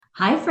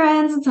Hi,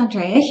 friends. It's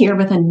Andrea here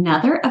with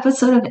another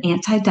episode of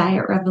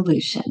Anti-Diet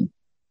Revolution.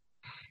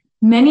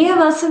 Many of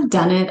us have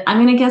done it. I'm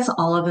going to guess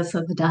all of us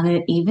have done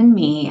it, even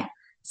me.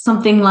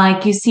 Something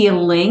like you see a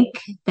link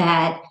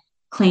that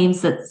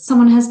claims that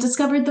someone has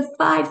discovered the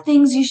 5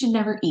 things you should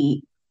never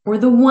eat, or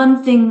the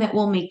one thing that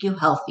will make you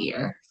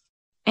healthier.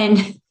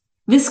 And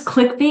this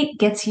clickbait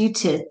gets you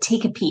to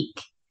take a peek.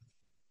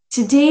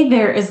 Today,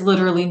 there is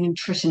literally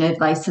nutrition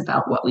advice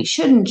about what we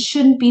should and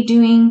shouldn't be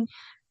doing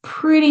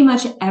pretty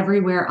much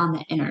everywhere on the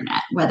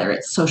internet, whether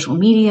it's social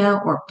media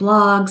or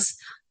blogs,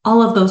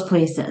 all of those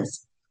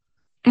places.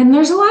 And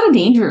there's a lot of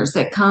dangers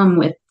that come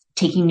with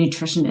taking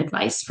nutrition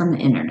advice from the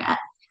internet.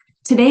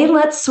 Today,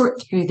 let's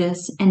sort through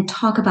this and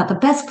talk about the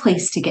best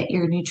place to get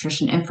your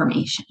nutrition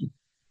information.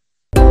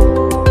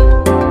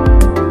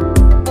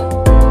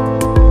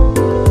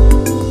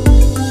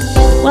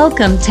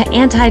 Welcome to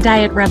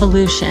Anti-Diet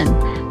Revolution,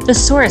 the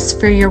source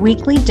for your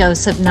weekly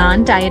dose of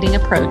non-dieting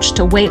approach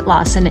to weight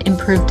loss and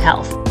improved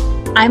health.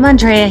 I'm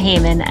Andrea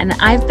Heyman, and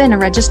I've been a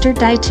registered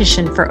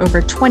dietitian for over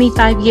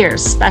 25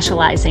 years,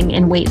 specializing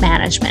in weight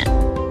management.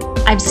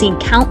 I've seen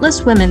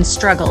countless women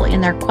struggle in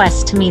their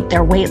quest to meet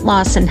their weight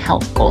loss and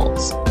health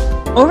goals.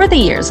 Over the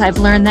years, I've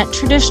learned that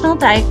traditional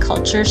diet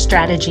culture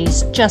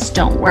strategies just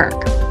don't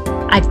work.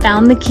 I've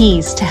found the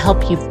keys to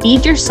help you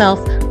feed yourself,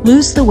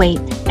 lose the weight,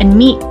 and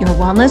meet your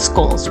wellness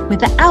goals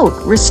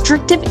without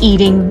restrictive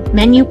eating,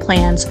 menu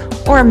plans,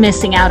 or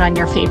missing out on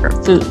your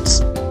favorite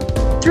foods.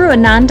 Through a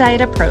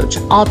non-diet approach,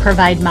 I'll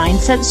provide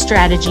mindset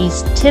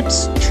strategies,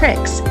 tips,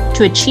 tricks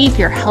to achieve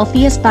your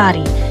healthiest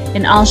body,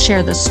 and I'll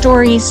share the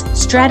stories,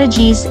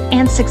 strategies,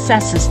 and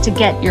successes to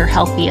get your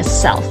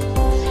healthiest self.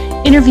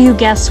 Interview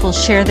guests will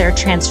share their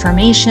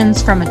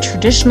transformations from a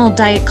traditional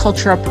diet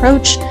culture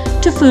approach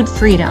to food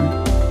freedom.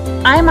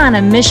 I'm on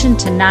a mission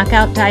to knock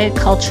out diet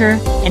culture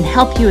and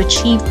help you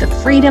achieve the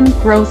freedom,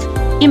 growth,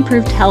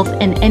 improved health,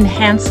 and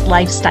enhanced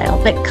lifestyle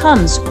that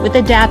comes with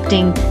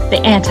adapting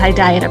the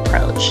anti-diet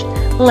approach.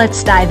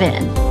 Let's dive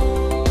in.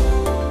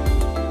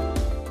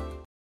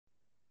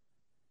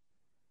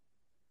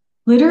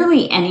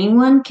 Literally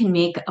anyone can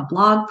make a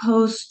blog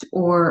post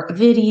or a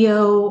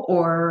video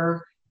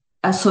or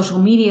a social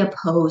media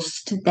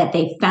post that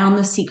they found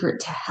the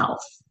secret to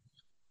health.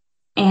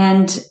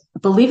 And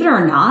believe it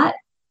or not,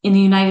 in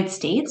the United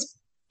States,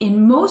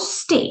 in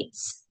most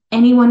states,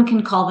 anyone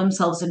can call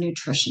themselves a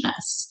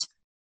nutritionist.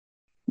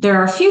 There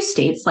are a few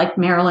states like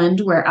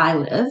Maryland, where I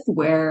live,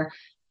 where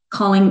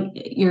calling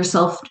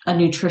yourself a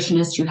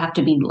nutritionist, you have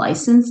to be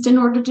licensed in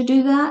order to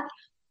do that.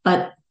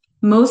 But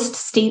most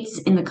states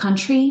in the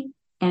country,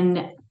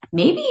 and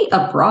maybe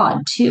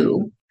abroad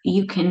too,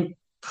 you can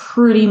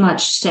pretty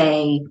much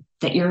say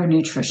that you're a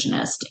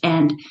nutritionist,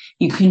 and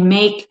you can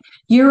make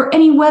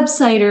any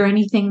website or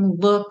anything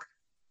look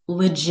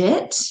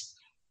legit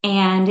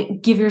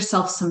and give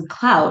yourself some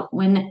clout,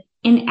 when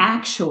in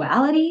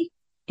actuality,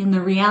 in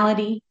the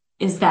reality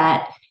is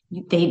that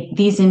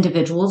these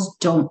individuals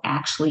don't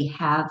actually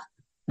have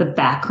the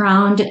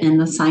background and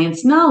the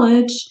science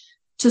knowledge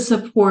to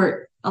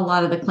support a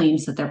lot of the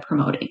claims that they're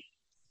promoting.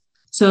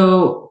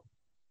 So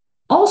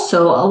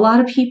also, a lot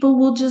of people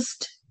will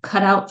just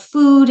cut out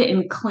food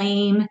and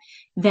claim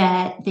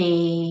that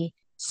they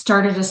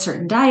started a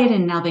certain diet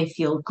and now they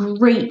feel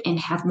great and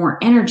have more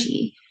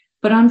energy.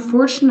 But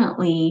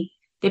unfortunately,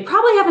 they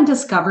probably haven't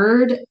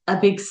discovered a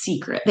big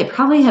secret. They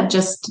probably have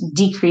just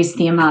decreased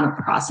the amount of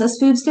processed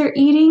foods they're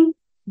eating.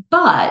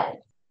 But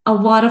a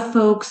lot of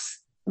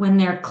folks, when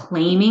they're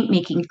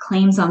making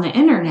claims on the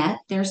internet,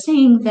 they're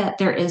saying that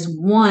there is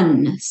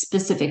one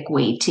specific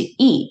way to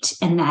eat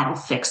and that'll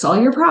fix all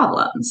your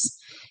problems.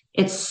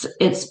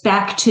 It's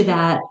back to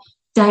that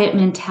diet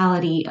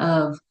mentality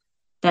of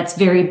that's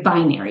very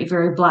binary,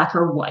 very black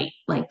or white,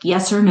 like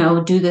yes or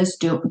no, do this,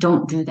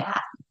 don't do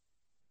that.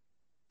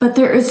 But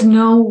there is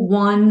no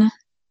one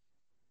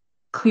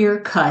clear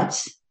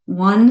cut,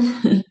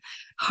 one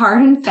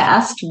hard and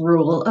fast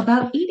rule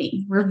about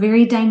eating. We're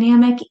very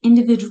dynamic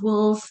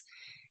individuals,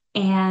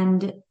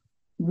 and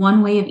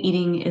one way of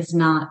eating is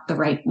not the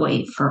right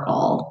way for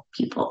all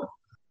people.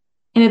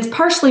 And it's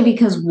partially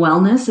because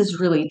wellness is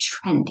really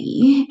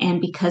trendy, and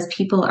because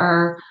people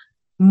are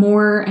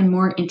more and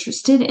more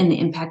interested in the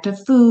impact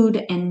of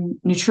food and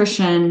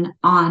nutrition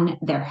on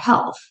their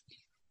health.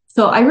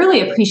 So I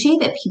really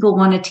appreciate that people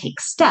want to take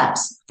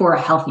steps for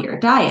a healthier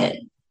diet,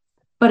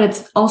 but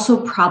it's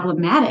also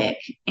problematic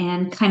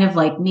and kind of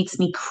like makes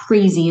me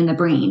crazy in the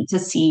brain to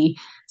see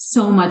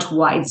so much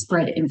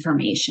widespread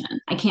information.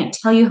 I can't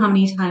tell you how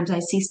many times I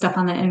see stuff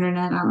on the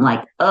internet and I'm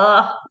like,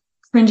 ugh,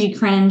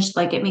 cringe,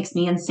 like it makes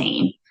me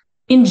insane.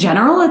 In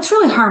general, it's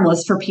really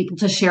harmless for people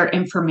to share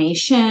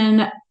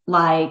information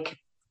like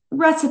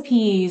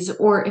recipes,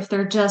 or if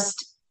they're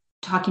just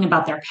talking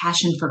about their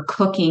passion for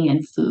cooking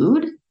and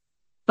food.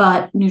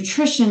 But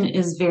nutrition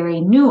is very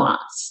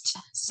nuanced.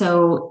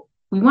 So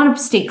we want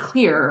to stay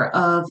clear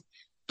of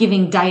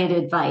giving diet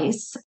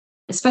advice,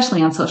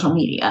 especially on social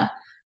media,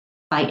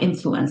 by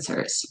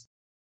influencers.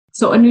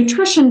 So a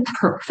nutrition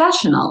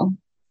professional,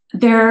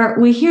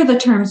 we hear the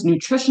terms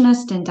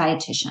nutritionist and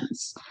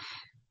dietitians.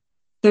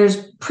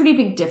 There's pretty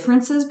big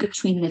differences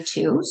between the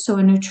two. So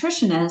a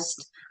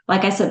nutritionist,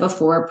 like I said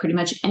before, pretty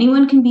much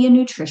anyone can be a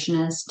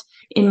nutritionist.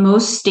 In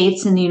most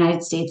states in the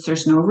United States,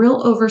 there's no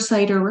real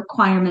oversight or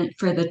requirement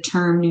for the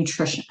term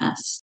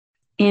nutritionist.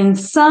 In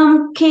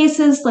some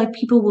cases, like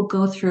people will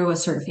go through a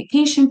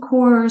certification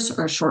course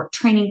or a short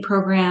training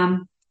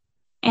program,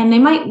 and they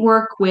might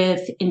work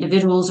with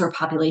individuals or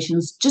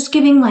populations just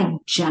giving like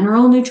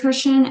general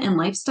nutrition and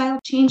lifestyle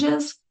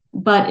changes,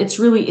 but it's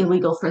really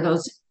illegal for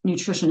those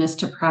nutritionists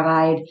to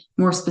provide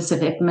more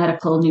specific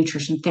medical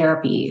nutrition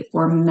therapy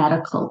or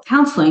medical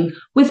counseling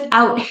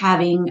without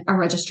having a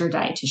registered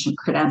dietitian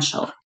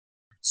credential.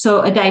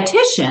 So a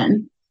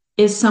dietitian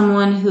is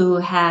someone who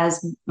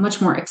has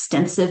much more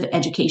extensive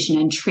education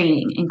and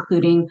training,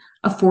 including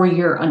a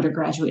 4-year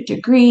undergraduate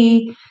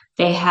degree.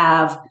 They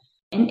have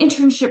an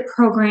internship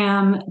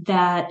program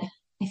that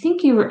I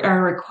think you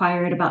are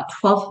required about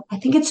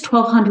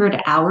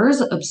 1,200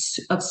 hours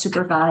of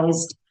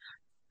supervised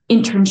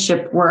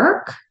internship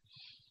work.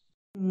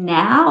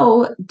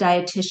 Now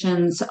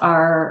dietitians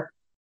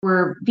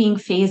we're being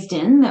phased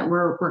in that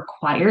we're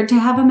required to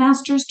have a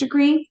master's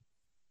degree.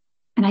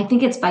 And I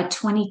think it's by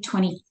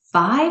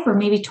 2025 or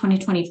maybe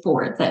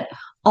 2024 that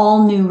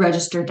all new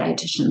registered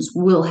dietitians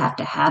will have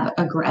to have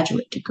a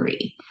graduate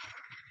degree.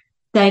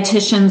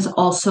 Dietitians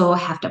also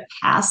have to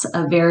pass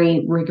a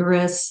very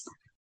rigorous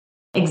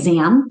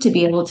exam to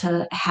be able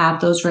to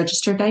have those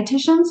registered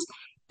dietitians.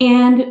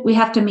 And we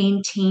have to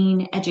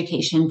maintain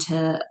education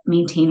to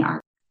maintain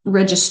our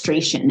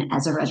registration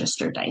as a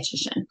registered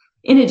dietitian.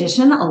 In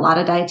addition, a lot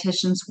of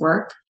dietitians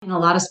work in a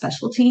lot of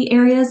specialty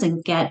areas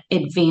and get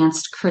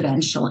advanced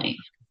credentialing.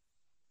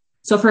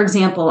 So for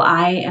example,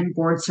 I am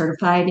board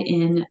certified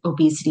in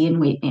obesity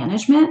and weight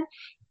management.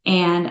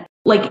 And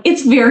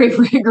it's very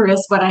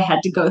rigorous what I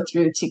had to go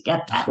through to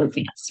get that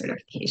advanced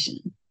certification.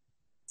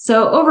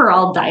 So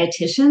overall,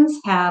 dietitians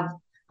have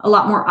a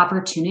lot more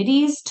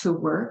opportunities to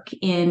work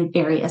in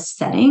various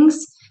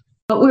settings,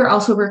 but we're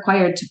also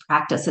required to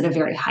practice at a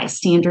very high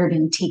standard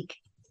and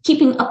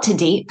keeping up to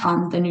date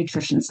on the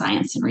nutrition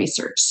science and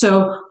research.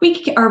 So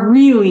we are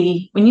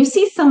really, when you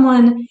see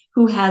someone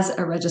who has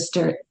a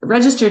registered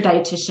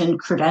dietitian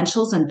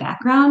credentials and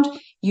background,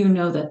 you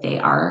know that they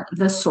are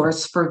the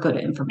source for good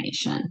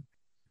information.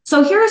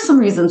 So here are some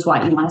reasons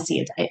why you want to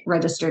see a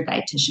registered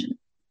dietitian.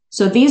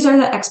 So these are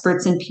the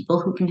experts and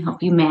people who can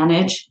help you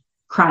manage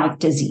chronic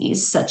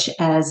disease, such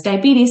as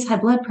diabetes, high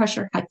blood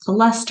pressure, high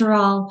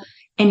cholesterol,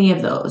 any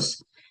of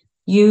those.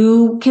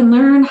 You can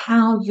learn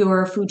how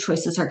your food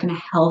choices are going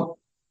to help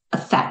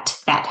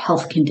affect that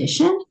health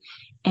condition.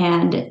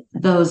 And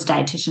those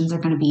dietitians are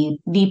going to be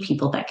the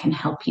people that can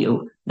help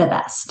you the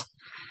best.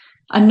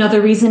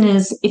 Another reason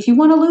is if you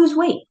want to lose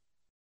weight,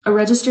 a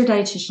registered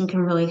dietitian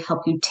can really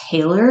help you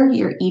tailor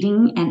your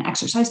eating and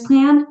exercise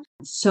plan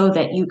so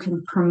that you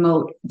can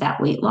promote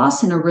that weight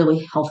loss in a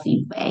really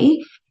healthy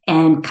way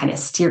and kind of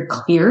steer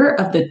clear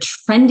of the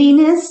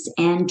trendiness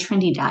and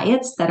trendy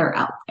diets that are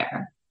out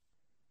there.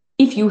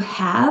 If you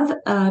have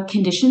a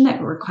condition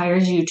that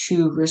requires you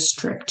to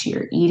restrict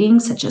your eating,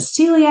 such as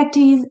celiac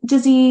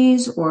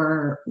disease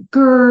or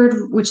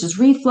GERD, which is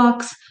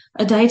reflux,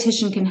 a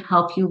dietitian can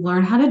help you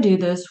learn how to do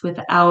this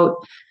without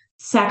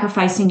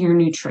sacrificing your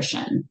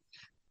nutrition.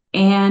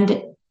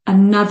 And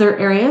another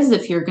area is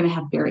if you're going to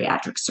have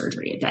bariatric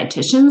surgery.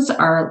 Dietitians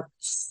are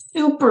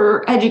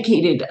super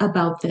educated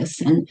about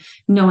this and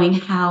knowing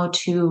how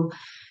to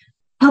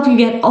help you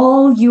get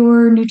all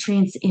your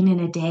nutrients in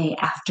a day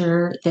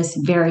after this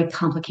very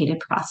complicated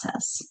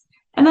process.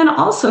 And then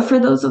also for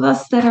those of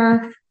us that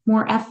are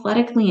more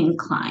athletically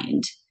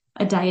inclined,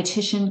 a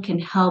dietitian can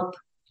help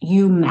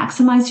you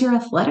maximize your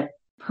athletic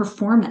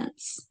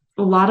performance.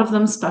 A lot of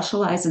them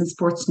specialize in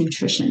sports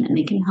nutrition and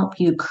they can help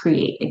you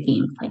create a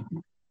game plan.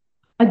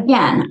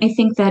 Again, I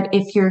think that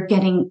if you're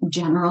getting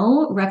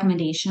general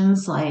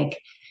recommendations like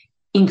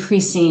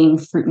increasing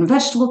fruit and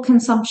vegetable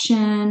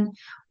consumption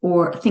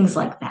or things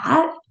like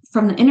that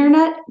from the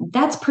internet,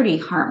 that's pretty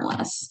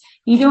harmless.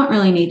 You don't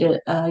really need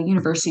a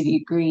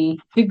university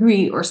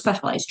degree or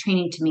specialized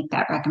training to make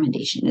that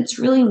recommendation. It's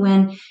really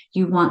when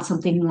you want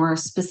something more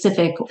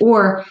specific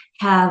or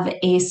have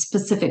a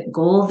specific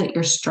goal that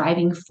you're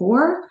striving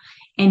for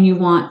and you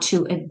want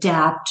to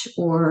adapt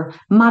or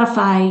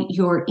modify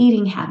your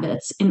eating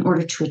habits in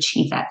order to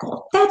achieve that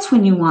goal. That's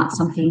when you want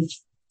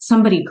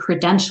somebody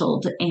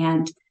credentialed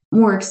and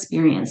more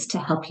experience to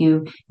help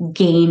you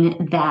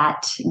gain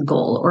that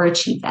goal or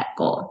achieve that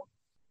goal.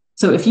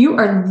 So if you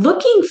are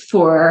looking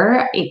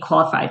for a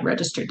qualified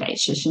registered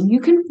dietitian, you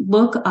can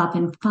look up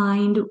and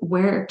find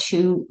where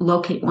to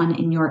locate one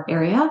in your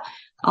area.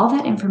 All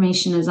that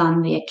information is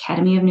on the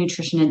Academy of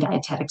Nutrition and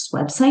Dietetics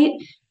website.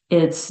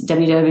 It's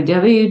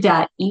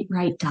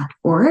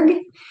www.eatright.org.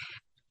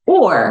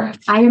 Or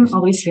I am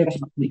always here to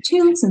help you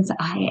too, since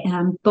I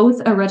am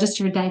both a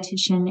registered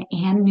dietitian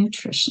and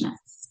nutritionist.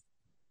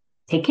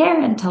 Take care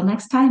until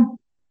next time.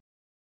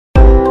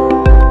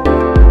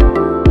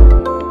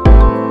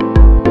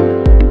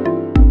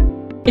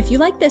 If you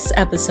like this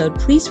episode,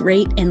 please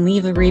rate and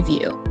leave a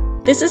review.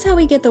 This is how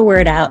we get the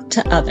word out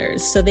to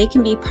others so they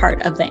can be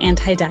part of the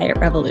anti-diet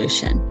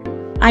revolution.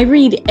 I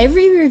read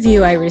every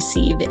review I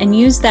receive and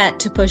use that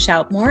to push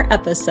out more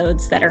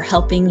episodes that are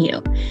helping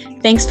you.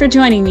 Thanks for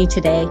joining me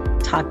today.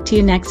 Talk to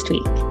you next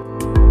week.